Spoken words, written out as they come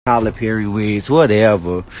Tyler Perry wigs,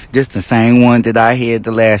 whatever. Just the same one that I had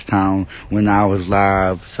the last time when I was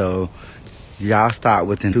live. So y'all stop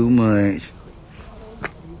with too much.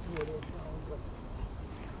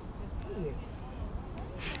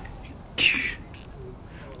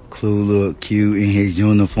 Clue look cute in his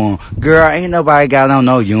uniform. Girl, ain't nobody got on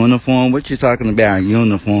no uniform. What you talking about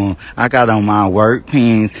uniform? I got on my work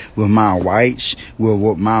pants with my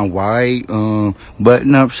with my white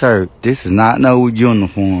button up shirt. This is not no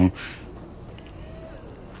uniform.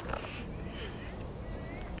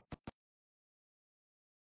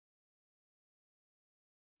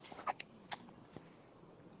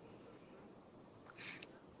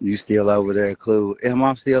 You still over there, Clue? Am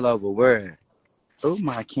I still over where? Oh,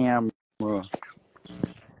 my camera.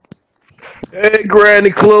 Hey, Granny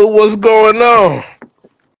Clue, what's going on?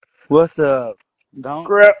 What's up? Don't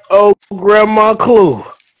Grandma Clue.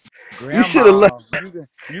 You should have left. grandma.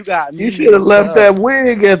 You got You me should have mixed left up. that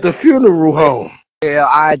wig at the funeral Well, home.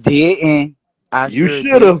 I didn't. I You sure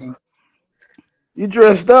should have. didn't. You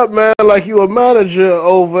dressed up, man, like you a manager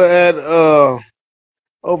over at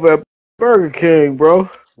Burger King, bro.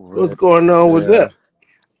 What's Well, going on with well, that?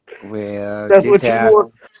 well. That's This what you wore.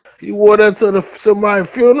 happened. You wore that to the somebody's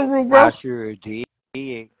funeral, I bro. sure did.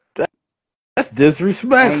 That's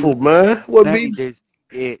disrespectful, Ain't man. that ain't this?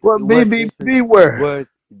 It What was this BBB wear? was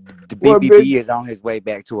the What big? BBB is on his way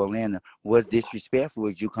back to Atlanta. Was disrespectful?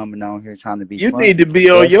 Was you coming on here trying to be You need to funny? be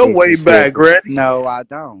on That's your way back, disrespectful. Granny. No, I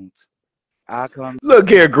don't. I come. Look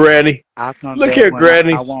here, Granny. I come Look back here, when I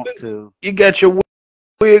Granny. want to. You got your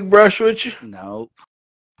wig brush with you? No,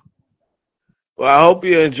 Well, I hope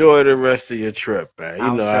you enjoy the rest of your trip, man. You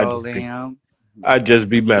I'm know, sure am. I'd just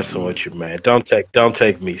be messing with you, man. Don't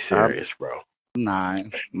take me I'm serious, bro. not.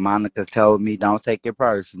 Monica told me don't take it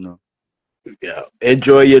personal. Yeah,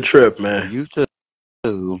 enjoy your trip, man. You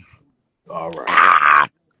too. All right. Ah,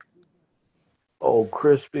 Oh,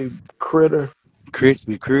 crispy critter.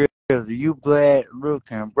 crispy Chris, you black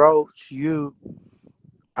looking brooch. You,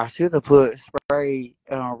 I should have put spray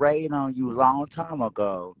raid on you long time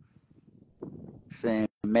ago. Saying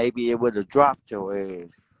maybe it would have dropped your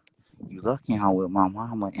ass. You lucky I'm with my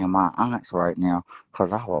mama and my aunts right now,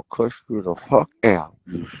 cause I will cuss you the fuck out.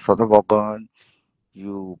 You son of a gun.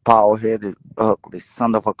 You bald headed, ugly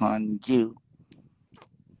son of a gun. You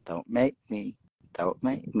don't make me. Don't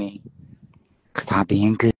make me. Cause I'm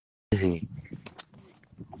being good.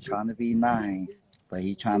 Trying to be nice, but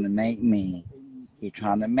he trying to make me. He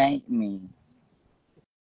trying to make me.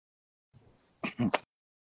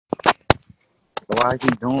 Why is he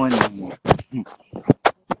doing that?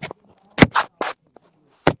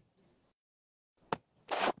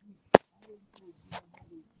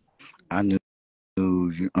 I knew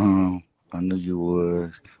you. I knew you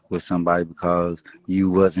was with somebody because you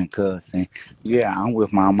wasn't cussing. Yeah, I'm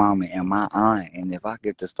with my mama and my aunt, and if I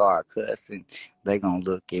get to start cussing, they gonna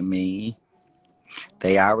look at me.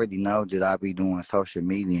 They already know that I be doing social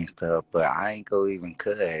media and stuff, but I ain't gonna even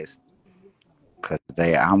cuss. Cause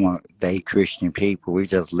they Christian people. We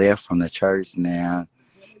just left from the church now.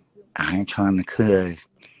 I ain't trying to cuss.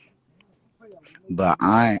 But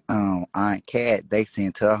Aunt Cat, they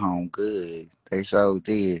sent her home good. They sure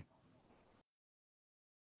did.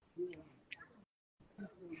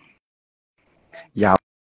 Y'all,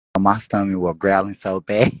 my stomach was growling so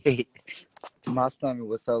bad. My stomach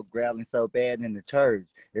was so growling so bad in the church.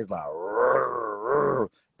 It's like,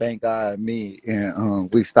 thank God me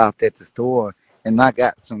and we stopped at the store and I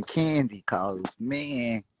got some candy cause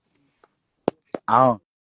man, I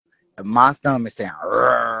my stomach saying,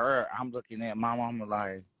 I'm looking at my mama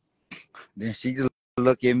like, then she just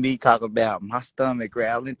look at me talk about my stomach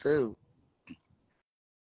growling too.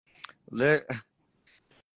 Let,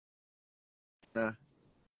 uh,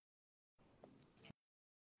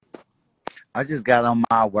 I just got on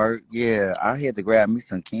my work. Yeah, I had to grab me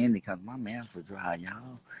some candy because my mouth was dry,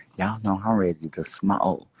 y'all. Y'all know I'm ready to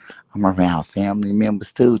smoke. I'm around family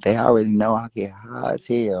members too. They already know I get high as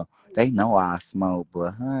hell. They know I smoke,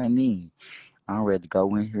 but honey, I'm ready to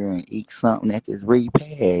go in here and eat something at this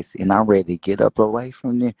repast, and I'm ready to get up away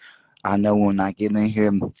from there. I know when I get in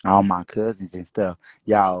here, all my cousins and stuff,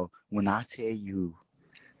 y'all. When I tell you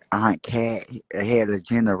Aunt Cat had a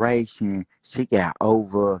generation. She got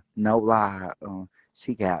over no lie.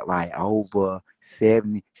 She got like over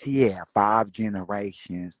 70. She had five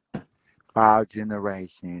generations. Five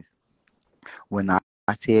generations. When I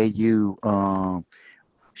tell you,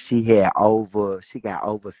 she got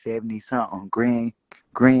over 70 something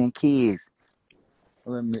grandkids.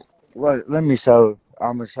 Let me let me show.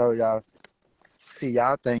 I'm gonna show y'all. See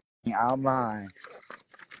y'all think I'm lying.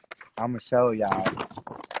 I'm gonna show y'all.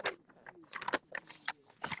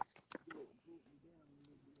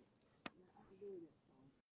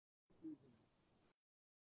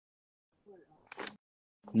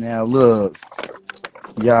 Now look,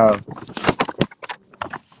 y'all.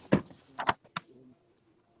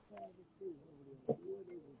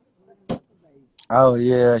 Oh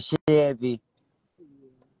yeah, Chevy.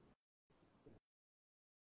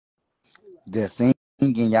 The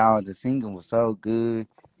singing, y'all. The singing was so good,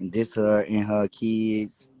 and this her and her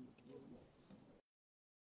kids.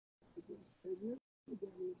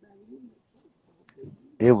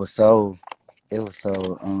 It was so. It was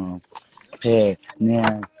so. Pat.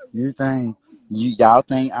 Now you think y'all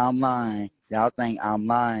think I'm lying? Y'all think I'm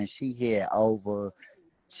lying? She had over.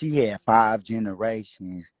 She had 5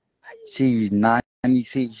 generations. She's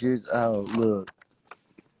 96 years old. Look,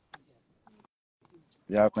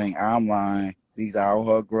 y'all think I'm lying? These are all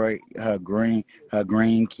her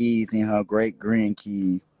green keys and her great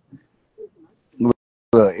grandkids. Look,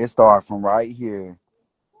 it started from right here.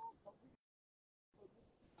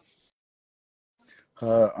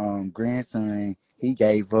 Her grandson, he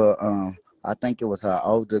gave her I think it was her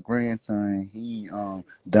older grandson, he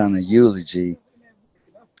done a eulogy.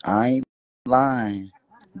 I ain't lying.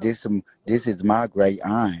 This is my great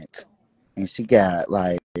aunt. And she got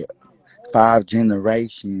like 5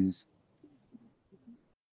 generations.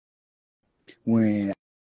 When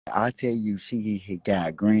I tell you she had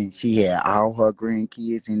got she had all her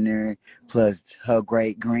grandkids in there, plus her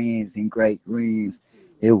great grands and great grands.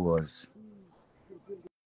 It was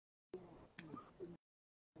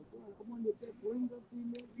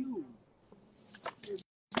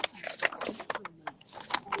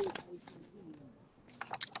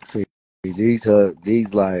see these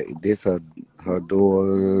like this her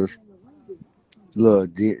daughters.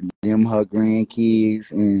 Look, them her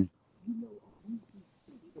grandkids, and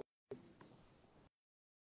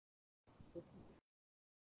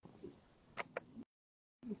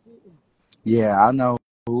yeah, I know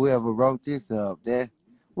whoever wrote this up. That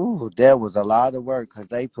was a lot of work because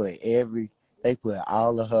they put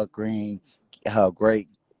all of her great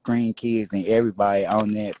grandkids and everybody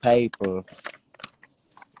on that paper.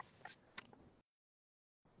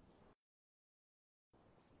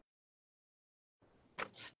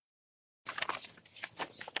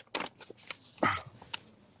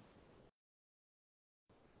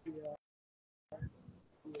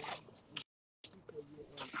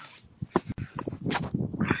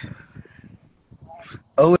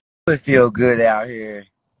 Oh, it feel good out here.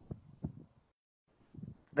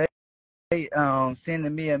 They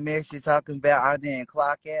sending me a message talking about I didn't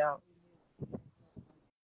clock out.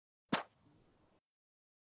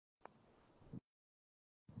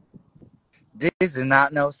 This is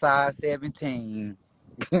not no size 17.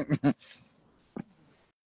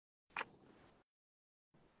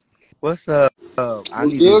 What's up? I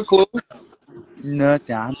What's need to good, Clue?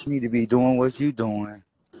 nothing. I need to be doing what you doing.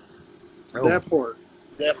 Oh, That part.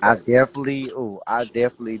 I definitely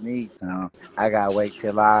need some. I gotta wait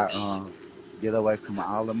till I get away from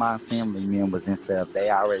all of my family members and stuff. They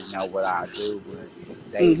already know what I do, but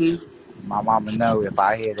they Mm-hmm. my mama know if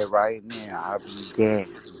I had it right now, I'd be gassy.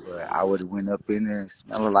 But I would have went up in there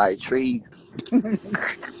smelling like trees.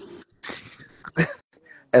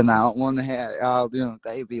 And I don't want to have all them.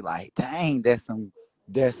 They be like, "Dang, that's some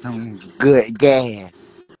good gas."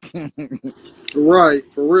 Right,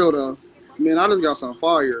 for real though. Man, I just got some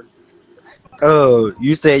fire. Oh,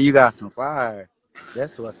 you said you got some fire.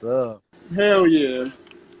 That's what's up. Hell yeah.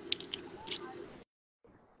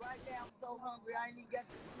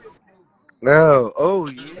 Oh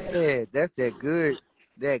yeah, that's that good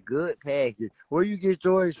package. Where you get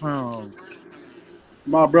yours from?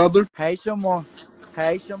 My brother. Hey Shamar,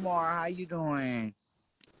 hey Shamar, how you doing?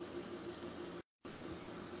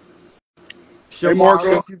 Hey, Shamar,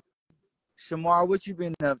 Marco. What you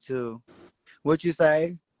been up to? What you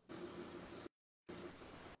say?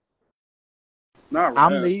 Not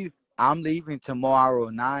rap. I'm leaving tomorrow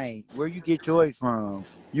night. Where you get yours from?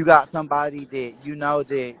 You got somebody that you know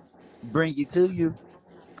that bring it to you?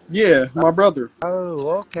 Yeah, my brother. Oh,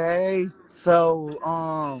 okay.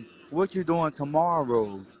 So, what you doing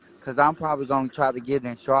tomorrow? Cause I'm probably gonna try to get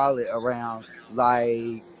in Charlotte around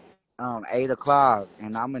like 8 o'clock,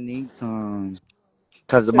 and I'm gonna need some.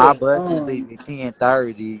 Cause my Yeah. bus is leaving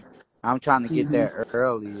 10:30. I'm trying to get Mm-hmm. there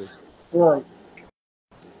earlier. Right.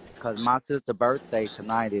 Cause my sister's birthday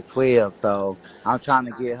tonight is 12, so I'm trying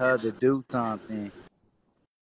to get her to do something.